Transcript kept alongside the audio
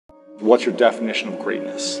What's your definition of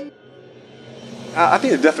greatness? I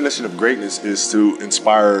think the definition of greatness is to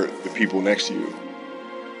inspire the people next to you.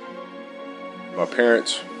 My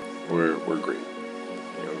parents were great.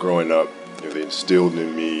 You know, growing up, they instilled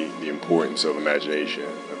in me the importance of imagination,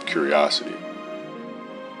 of curiosity.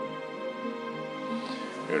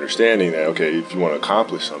 And understanding that, okay, if you want to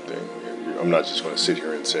accomplish something, I'm not just going to sit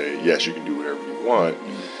here and say, yes, you can do whatever you want.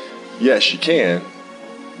 Yes, you can,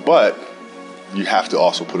 but you have to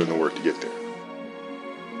also put in the work to get there.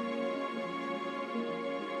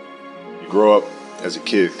 You grow up as a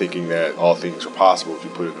kid thinking that all things are possible if you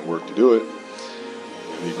put in the work to do it.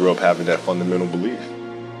 And you grow up having that fundamental belief.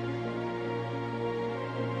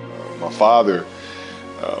 My father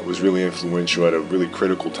was really influential at a really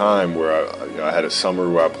critical time where I had a summer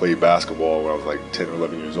where I played basketball when I was like 10 or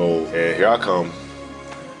 11 years old. And here I come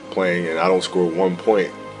playing and I don't score 1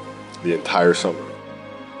 point the entire summer.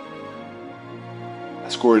 I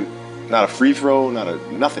scored not a free throw,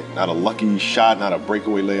 nothing, not a lucky shot, not a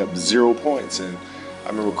breakaway layup, 0 points. And I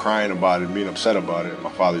remember crying about it, being upset about it. And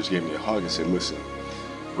my father just gave me a hug and said, listen,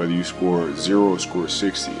 whether you score 0 or score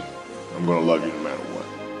 60, I'm gonna love you no matter what.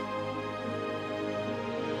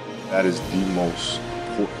 That is the most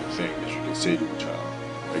important thing that you can say to a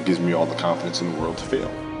child. It gives me all the confidence in the world to fail.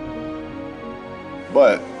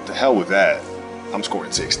 But to hell with that, I'm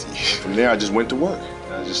scoring 60. From there, I just went to work.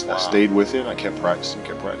 I stayed with it. I kept practicing. I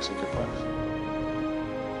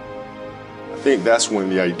think that's when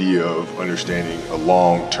the idea of understanding a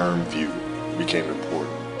long-term view became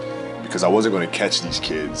important. Because I wasn't going to catch these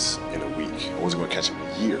kids in a week. I wasn't going to catch them in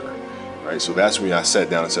a year, right? So that's when I sat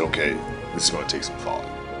down and said, okay, this is going to take some thought.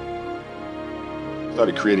 I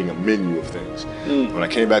started creating a menu of things. When I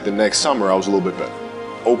came back the next summer, I was a little bit better.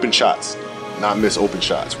 Open shots, not miss open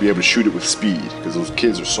shots. Be able to shoot it with speed because those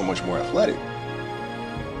kids are so much more athletic.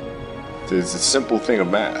 It's a simple thing of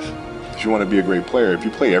math. If you want to be a great player, if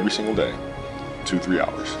you play every single day, 2-3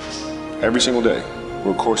 hours, every single day,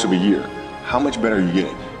 over the course of a year, how much better are you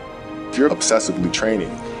getting? If you're obsessively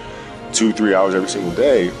training 2-3 hours every single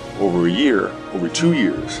day, over a year, over 2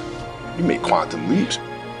 years, you make quantum leaps.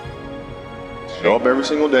 Show up every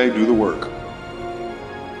single day, do the work.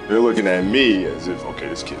 They're looking at me as if, okay,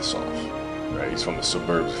 this kid's soft, right? He's from the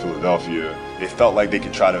suburbs of Philadelphia. They felt like they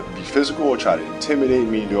could try to be physical or try to intimidate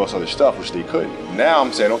me and do all this other stuff, which they couldn't. Now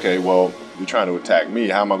I'm saying, okay, well, you're trying to attack me.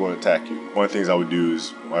 How am I going to attack you? One of the things I would do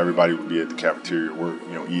is, while everybody would be at the cafeteria, work,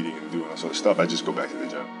 eating and doing all this other stuff, I just go back to the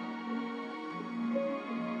gym.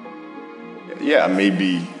 Yeah, I may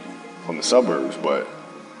be from the suburbs, but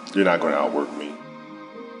you're not going to outwork me.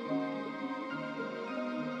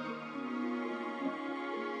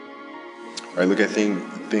 Right, look at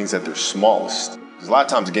things at their smallest. Because a lot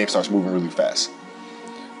of times the game starts moving really fast.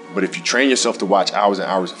 But if you train yourself to watch hours and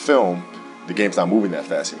hours of film, the game's not moving that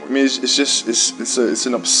fast anymore. I mean, it's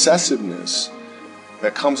an obsessiveness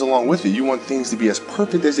that comes along with it. You want things to be as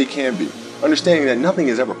perfect as they can be, understanding that nothing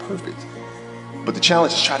is ever perfect. But the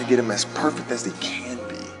challenge is try to get them as perfect as they can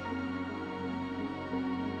be.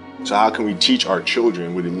 So how can we teach our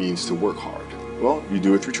children what it means to work hard? Well, you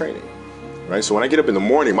do it through training. Right? So when I get up in the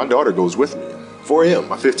morning, my daughter goes with me. 4 a.m.,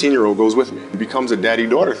 my 15-year-old goes with me. It becomes a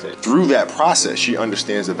daddy-daughter thing. Through that process, she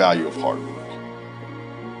understands the value of hard work.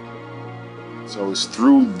 So it's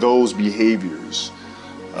through those behaviors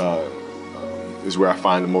is where I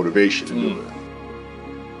find the motivation to do it.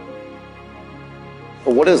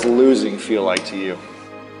 But what does losing feel like to you?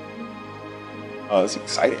 It's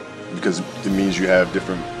exciting because it means you have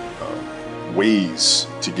different ways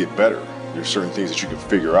to get better. There's certain things that you can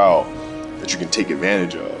figure out that you can take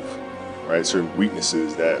advantage of, right? Certain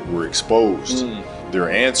weaknesses that were exposed. There are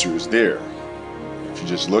answers there if you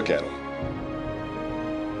just look at them.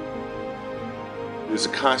 It's a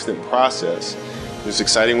constant process. It's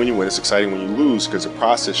exciting when you win, it's exciting when you lose because the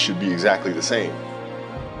process should be exactly the same.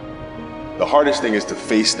 The hardest thing is to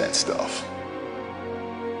face that stuff.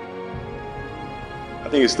 I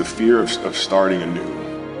think it's the fear of starting anew.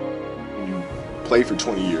 When you play for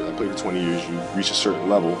 20 years, I played for 20 years, you reach a certain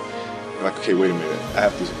level, you're like, okay, wait a minute, I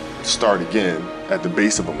have to start again at the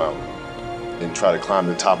base of a mountain and try to climb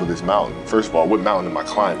the top of this mountain. First of all, what mountain am I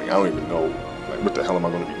climbing? I don't even know, like, what the hell am I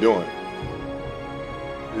going to be doing?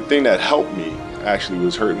 The thing that helped me actually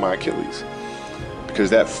was hurting my Achilles because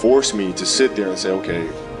that forced me to sit there and say, okay,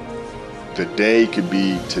 the day could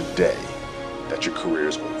be today that your career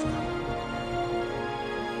is over.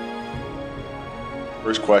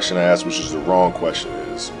 First question I asked, which is the wrong question,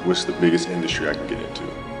 is what's the biggest industry I can get into?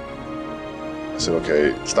 I said,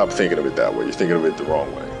 okay, stop thinking of it that way. You're thinking of it the wrong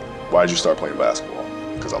way. Why did you start playing basketball?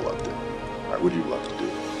 Because I loved it. All right, what do you love to do?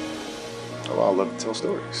 Oh, I love to tell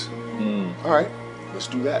stories. All right, let's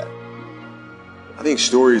do that. I think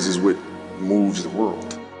stories is what moves the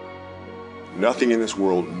world. Nothing in this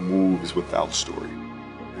world moves without story.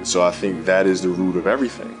 And so I think that is the root of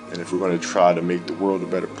everything. And if we're going to try to make the world a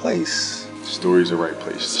better place, story is the right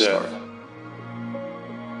place to start.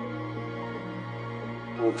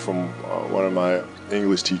 From one of my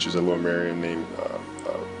English teachers at Lower Merion named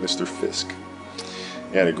Mr. Fisk.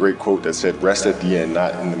 He had a great quote that said, "Rest at the end,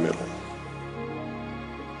 not in the middle."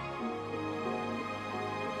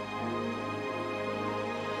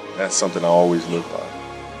 That's something I always live by.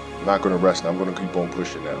 I'm not going to rest, I'm going to keep on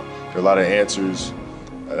pushing now. There are a lot of answers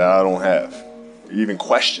that I don't have, even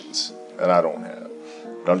questions that I don't have.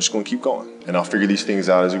 But I'm just going to keep going, and I'll figure these things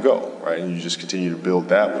out as you go, right? And you just continue to build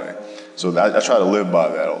that way. So I try to live by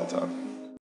that all the time.